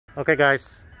Okay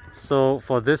guys, so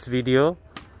for this video,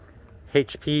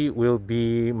 HP will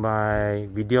be my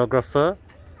videographer.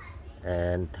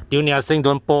 And 屌你阿星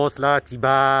don't pause 啦，自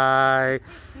拜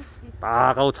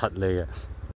打鳩柒你啊！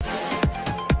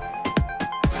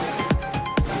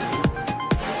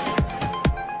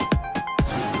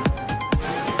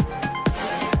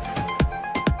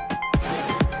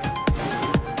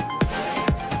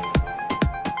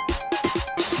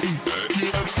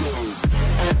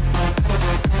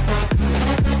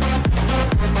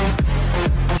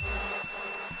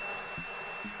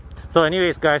 So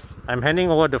anyways guys, I'm handing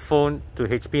over the phone to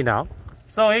HP now.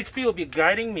 So HP will be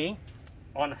guiding me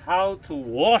on how to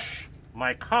wash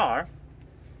my car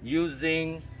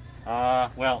using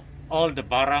well, all the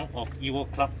barang of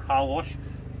EvoClub Car Wash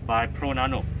by Pro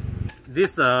Nano.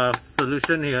 This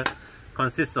solution here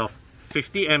consists of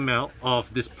 50 ml of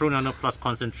this Pro Nano Plus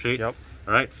concentrate. Yep.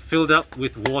 Alright, filled up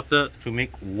with water to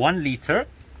make 1 liter.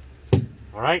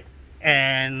 Alright,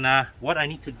 and what I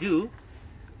need to do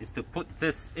is to put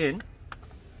this in.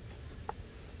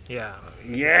 Yeah.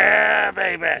 Yeah,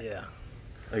 baby. Yeah.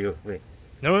 Oh, wait.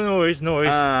 No worries, no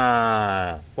worries.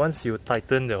 Once you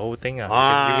tighten the whole thing, you can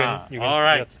all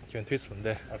right. You can twist from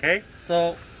there. Okay.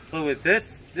 So with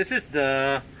this is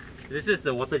the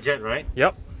water jet, right?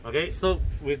 Yep. Okay. So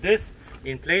with this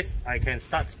in place, I can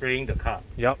start spraying the car.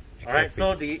 Yep. Exactly. All right.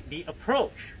 So the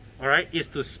approach, all right, is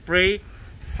to spray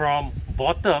from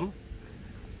bottom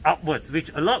upwards,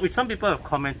 which some people have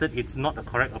commented it's not the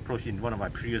correct approach in one of my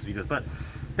previous videos, but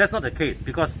that's not the case,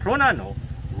 because Pro Nano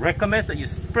recommends that you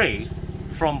spray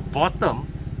from bottom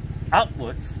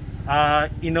upwards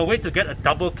in a way to get a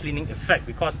double cleaning effect,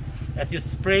 because as you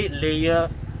spray layer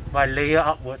by layer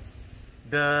upwards,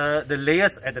 the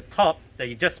layers at the top that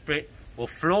you just sprayed will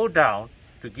flow down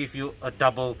to give you a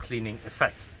double cleaning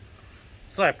effect.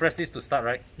 So I press this to start,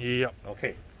 right? Yep.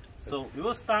 Okay, so we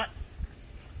will start.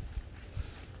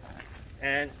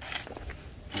 And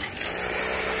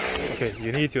okay,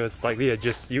 you need to slightly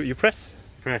adjust. You press.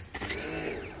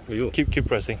 Keep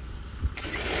pressing,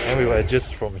 and we will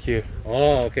adjust from here.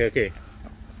 Oh, okay.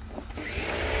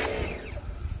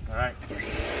 All right.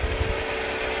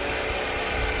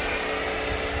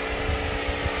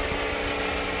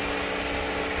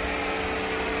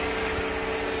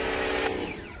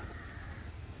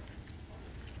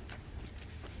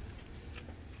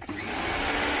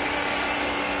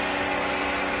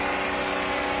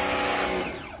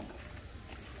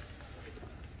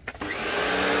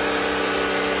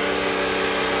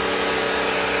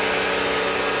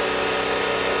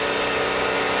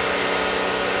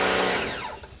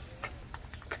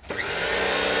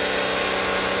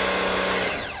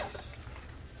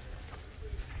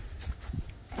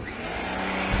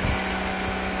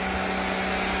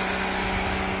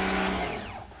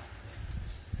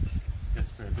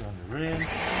 Rim. Like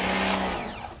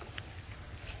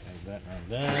that.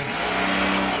 All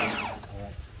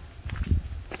right.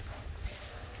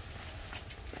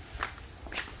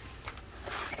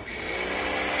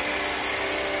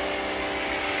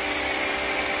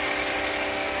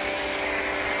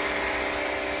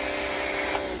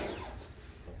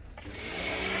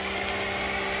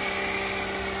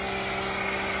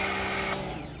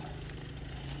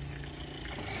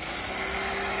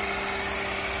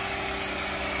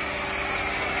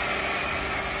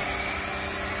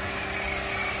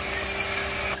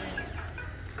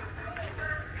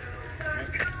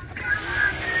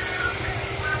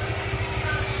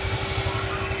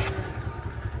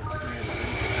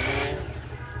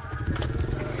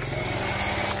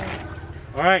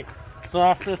 Alright, so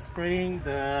after spraying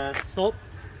the soap,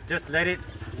 just let it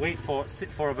sit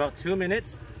for about 2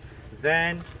 minutes.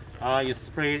 Then you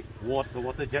spray the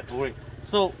water jet over it.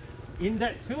 So in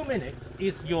that 2 minutes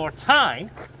is your time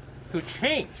to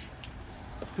change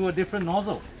to a different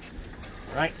nozzle,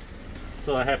 right?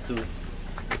 So I have to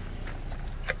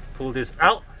pull this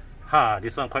out.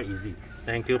 This one quite easy.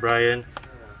 Thank you, Brian.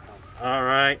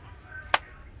 Alright.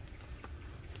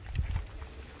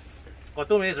 Got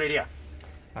 2 minutes ready?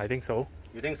 I think so.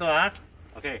 You think so, huh?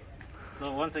 Okay.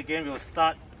 So once again, we'll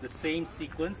start the same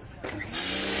sequence.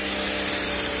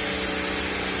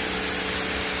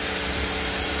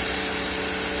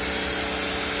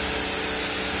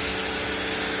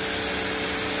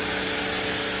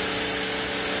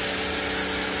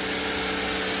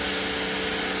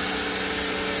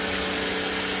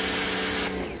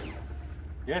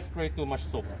 Did I spray too much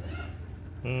soap?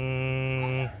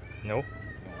 No. No,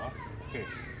 huh? Okay.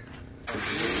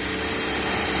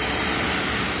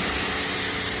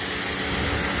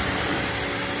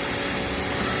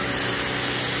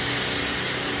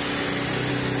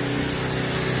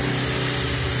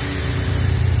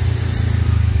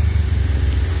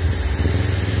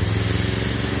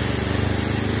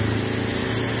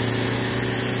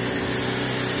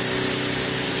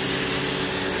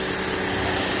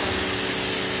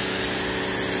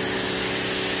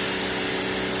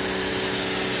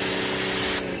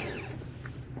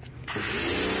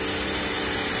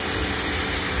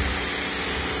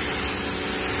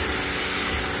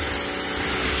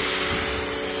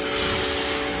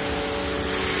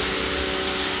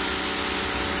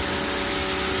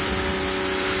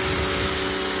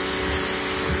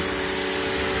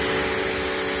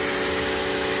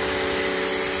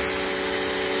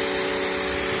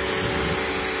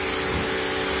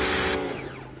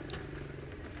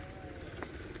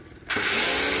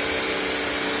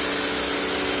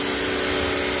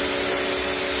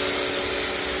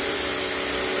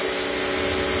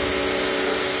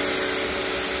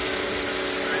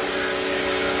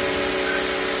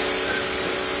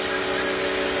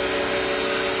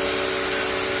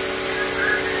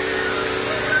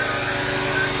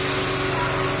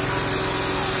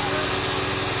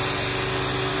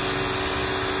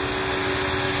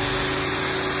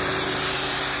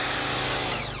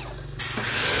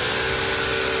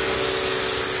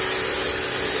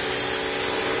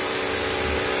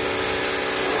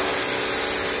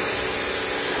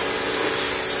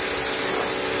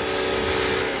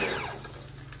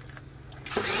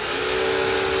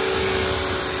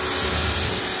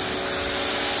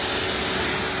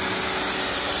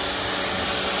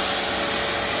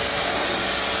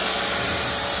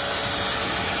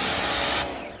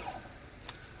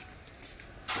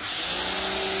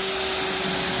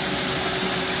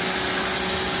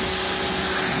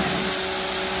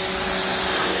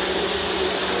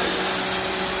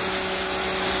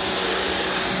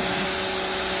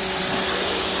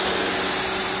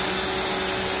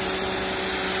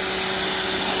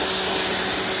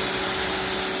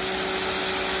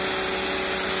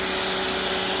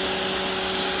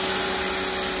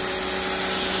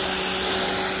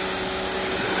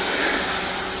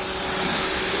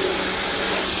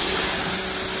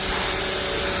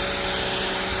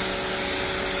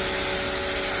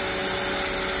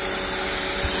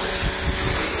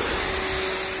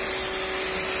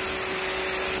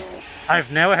 I've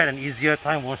never had an easier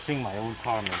time washing my own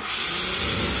car, man.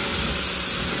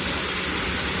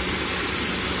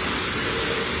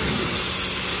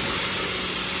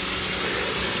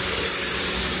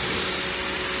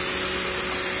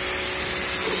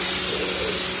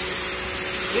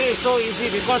 It is so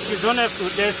easy because you don't have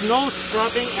to, there's no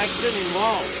scrubbing action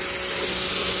involved.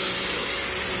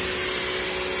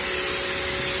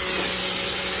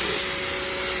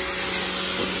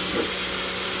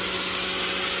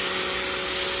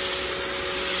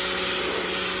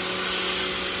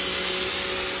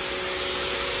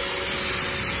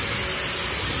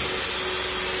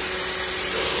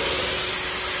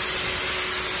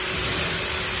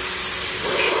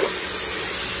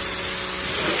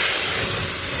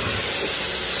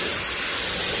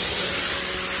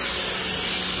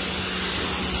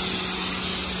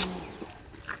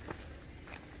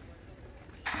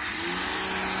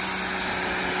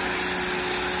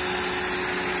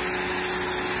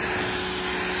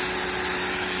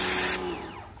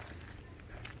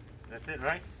 That's it,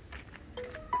 right?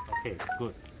 Okay,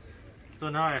 good. So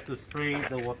now I have to spray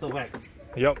the water wax.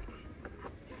 Yep.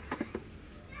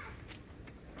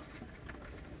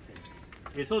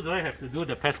 Okay, so do I have to do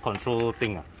the pest control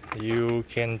thing? You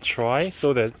can try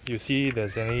so that you see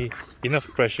there's enough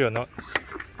pressure or not.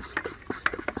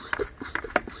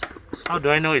 How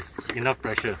do I know it's enough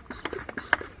pressure?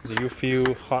 Do you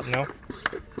feel hot now?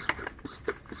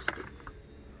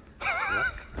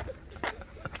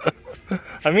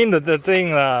 I mean the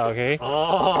thing lah, okay?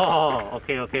 Oh,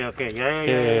 okay.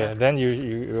 Yeah. Then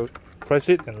you press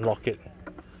it and lock it.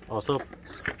 Also,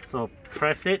 so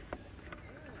press it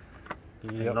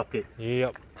and Yep. lock it.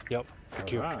 Yep.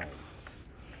 Secure. Alright.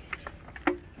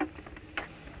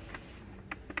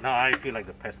 Now I feel like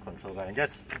the pest control guy. And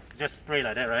just spray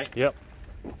like that, right? Yep.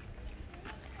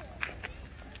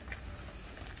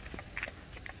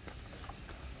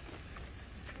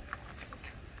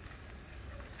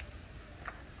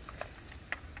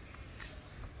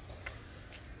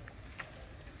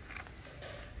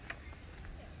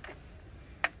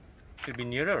 Should be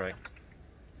nearer, right?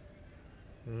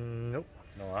 Nope.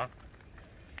 No, huh?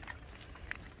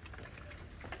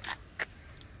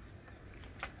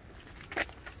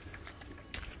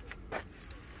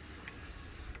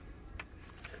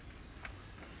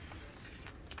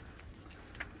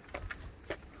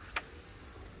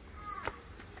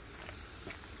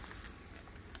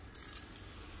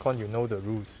 Con, you know the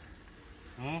rules.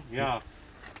 Yeah.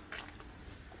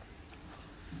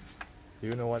 Do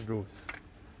you know what rules?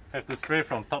 Have to spray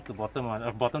from top to bottom,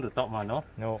 bottom to top, no?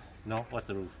 No. No? What's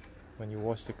the rules? When you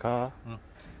wash the car,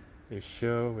 it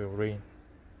sure will rain.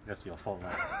 That's your fault,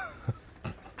 right?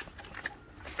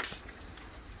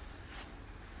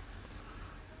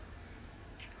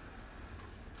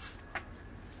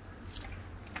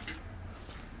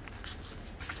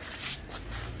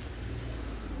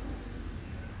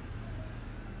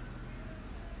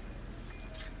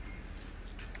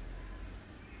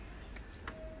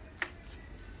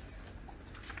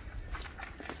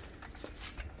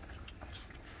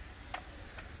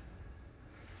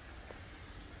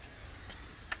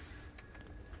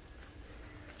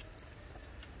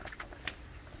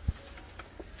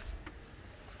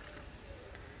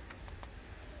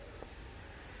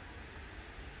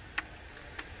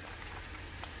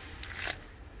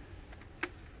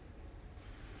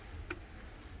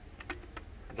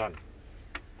 Done.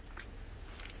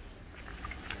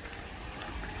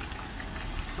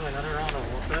 So another round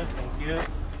of water, thank you.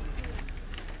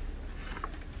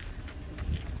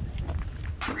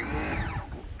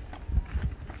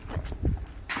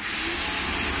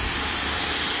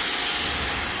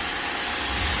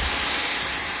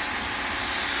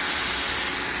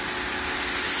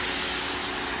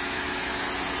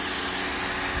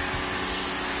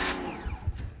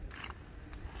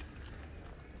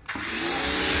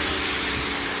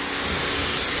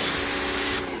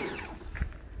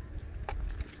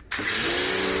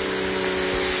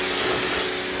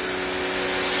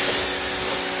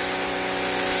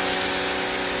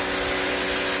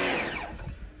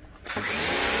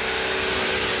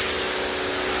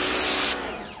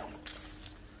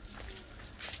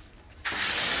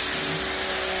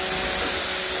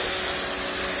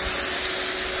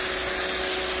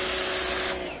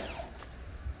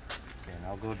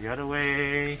 I'll go the other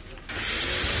way.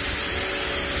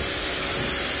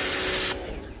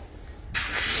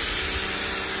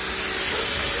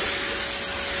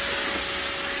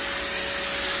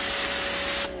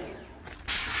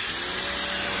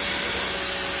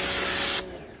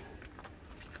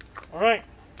 All right.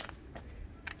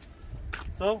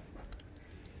 So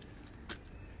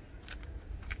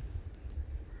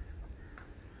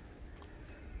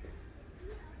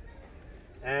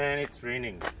it's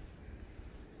raining.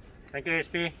 Thank you,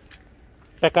 HP.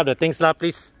 Pack up the things lah,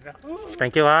 please.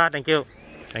 Thank you, thank you.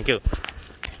 Thank you.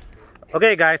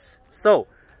 Okay, guys. So,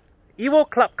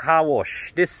 EvoClub Car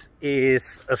Wash. This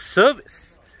is a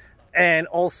service and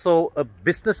also a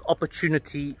business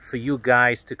opportunity for you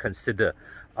guys to consider.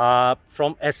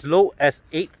 From as low as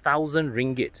 8,000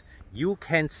 ringgit, you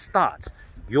can start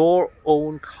your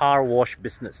own car wash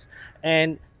business.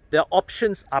 And the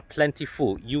options are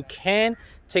plentiful. You can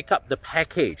take up the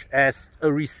package as a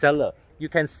reseller. You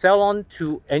can sell on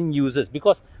to end users,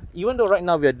 because even though right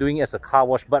now we are doing it as a car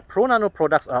wash, but Pro Nano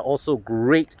products are also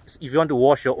great if you want to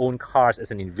wash your own cars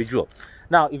as an individual.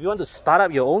 Now, if you want to start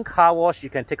up your own car wash, you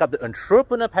can take up the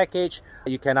entrepreneur package.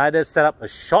 You can either set up a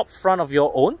shop front of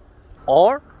your own,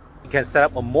 or you can set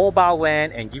up a mobile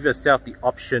van and give yourself the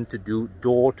option to do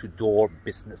door-to-door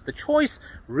business. The choice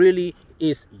really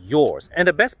is yours. And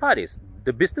the best part is,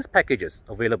 the business packages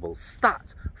available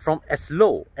start from as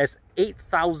low as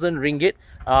 8,000 ringgit,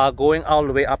 going all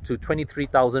the way up to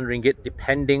 23,000 ringgit,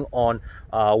 depending on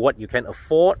what you can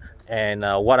afford and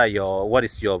what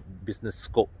is your business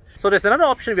scope. So there's another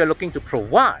option we are looking to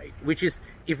provide, which is,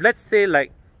 if let's say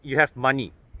like you have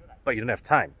money but you don't have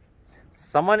time,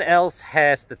 someone else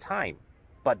has the time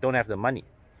but don't have the money,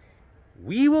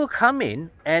 we will come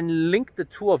in and link the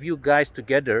two of you guys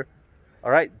together, all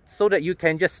right, so that you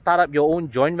can just start up your own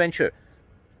joint venture.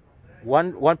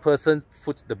 One person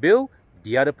foots the bill,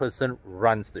 the other person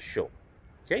runs the show.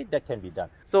 Okay, that can be done.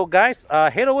 So guys,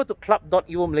 head over to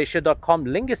club.evomalaysia.com.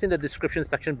 Link is in the description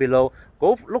section below.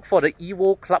 Go look for the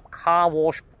EvoClub Car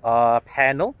Wash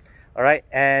panel, all right,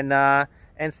 and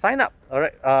sign up, all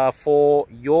right, for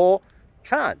your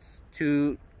chance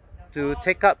to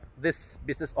take up this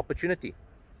business opportunity.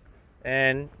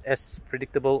 And as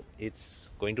predictable, it's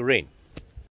going to rain.